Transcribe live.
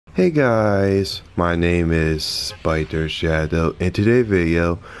Hey guys, my name is Spider Shadow. In today's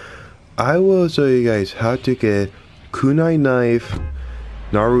video, I will show you guys how to get Kunai Knife,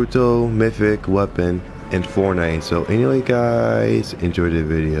 Naruto Mythic weapon in Fortnite. So anyway guys, enjoy the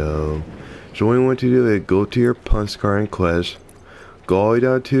video. So what you want to do is go to your punch card in Quest, go all the way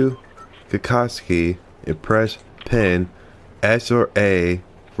down to Kakashi and press pin S or A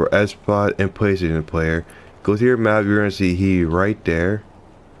for S spot and PlayStation player. Go to your map, you're gonna see he right there.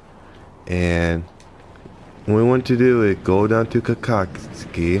 And what we want to do is go down to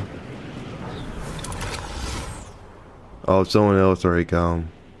Kakashi. Oh, someone else already gone.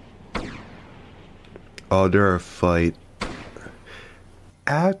 Oh, they're a fight.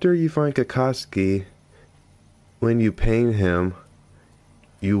 After you find Kakashi, when you paint him,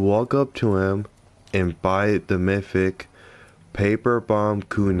 you walk up to him and buy the mythic paper bomb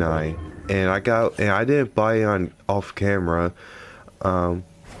kunai. And I didn't buy it on off camera.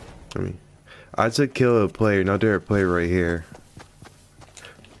 I just kill a player, not there a player right here.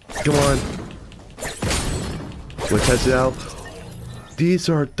 Come on. We'll test it out. These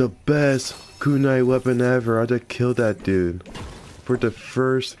are the best kunai weapon ever. I just killed that dude for the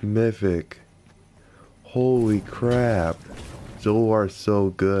first mythic. Holy crap. Those are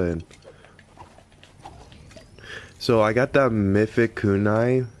so good. So I got that mythic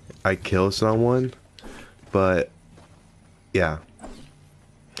kunai. I killed someone. But yeah.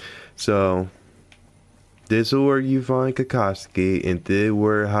 So this is where you find Kakashi, and this is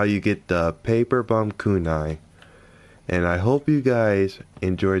where how you get the paper bomb kunai. And I hope you guys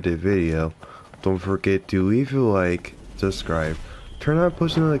enjoyed the video. Don't forget to leave a like, subscribe, turn on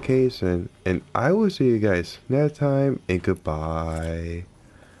post notification, and I will see you guys next time, and goodbye.